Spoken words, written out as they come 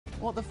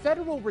Well, the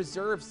Federal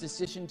Reserve's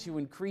decision to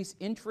increase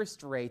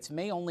interest rates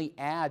may only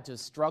add to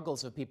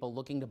struggles of people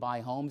looking to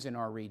buy homes in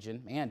our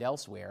region and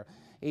elsewhere.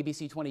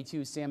 ABC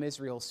 22's Sam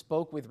Israel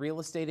spoke with real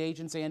estate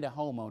agents and a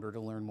homeowner to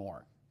learn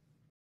more.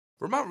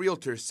 Vermont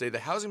realtors say the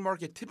housing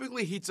market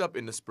typically heats up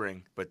in the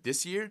spring, but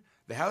this year,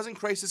 the housing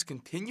crisis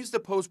continues to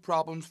pose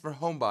problems for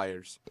home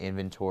buyers.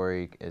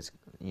 Inventory is,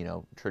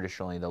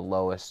 traditionally the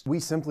lowest. We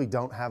simply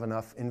don't have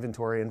enough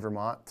inventory in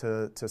Vermont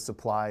to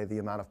supply the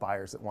amount of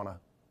buyers that want to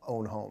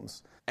own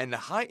homes. And the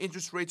high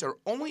interest rates are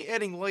only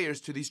adding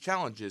layers to these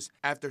challenges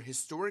after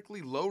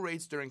historically low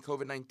rates during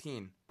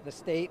COVID-19. The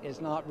state is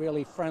not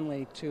really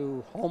friendly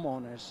to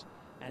homeowners,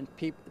 and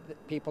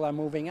people are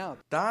moving out.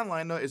 Don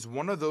Lina is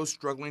one of those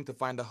struggling to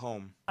find a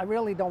home. I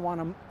really don't want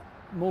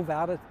to move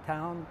out of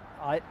town.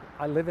 I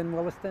live in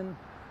Williston.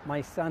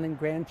 My son and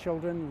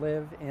grandchildren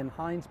live in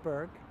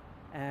Heinsberg,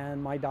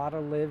 and my daughter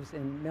lives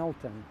in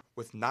Milton.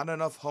 With not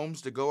enough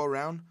homes to go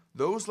around,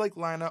 those like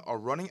Lina are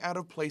running out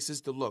of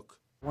places to look.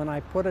 When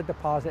I put a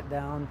deposit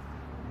down,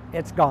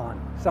 it's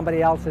gone.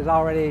 Somebody else has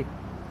already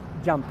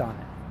jumped on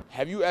it.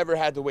 Have you ever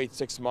had to wait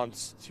 6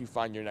 months to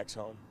find your next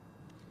home?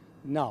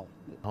 No.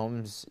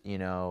 Homes,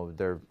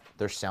 they're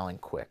selling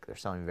quick. They're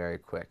selling very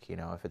quick.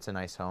 If it's a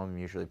nice home,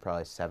 usually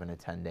probably 7 to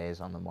 10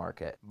 days on the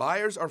market.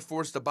 Buyers are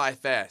forced to buy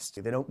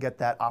fast. They don't get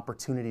that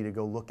opportunity to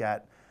go look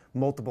at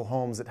multiple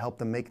homes that help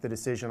them make the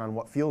decision on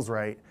what feels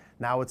right.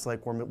 Now it's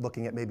like we're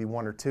looking at maybe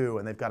one or two,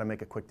 and they've got to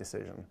make a quick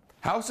decision.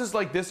 Houses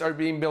like this are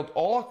being built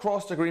all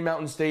across the Green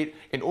Mountain State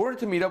in order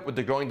to meet up with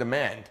the growing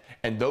demand,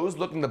 and those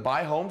looking to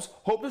buy homes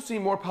hope to see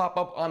more pop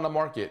up on the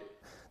market.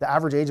 The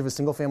average age of a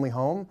single-family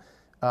home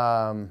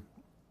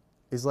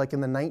is like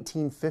in the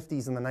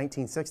 1950s and the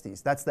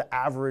 1960s. That's the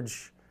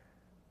average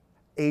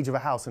age of a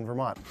house in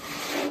Vermont.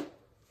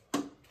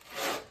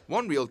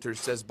 One realtor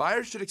says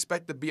buyers should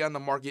expect to be on the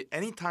market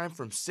anytime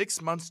from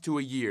 6 months to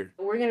a year.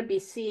 We're going to be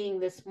seeing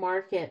this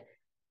market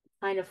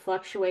kind of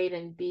fluctuate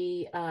and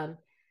be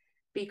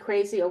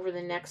crazy over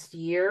the next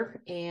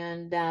year,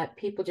 and that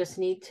people just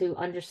need to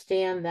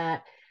understand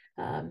that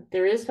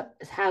there is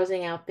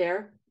housing out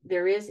there,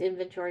 there is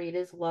inventory, it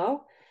is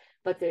low,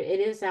 but it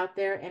is out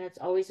there, and it's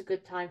always a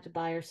good time to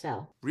buy or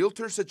sell.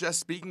 Realtors suggest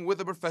speaking with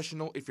a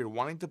professional if you're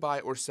wanting to buy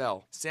or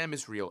sell. Sam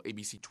Israel,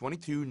 ABC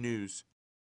 22 News.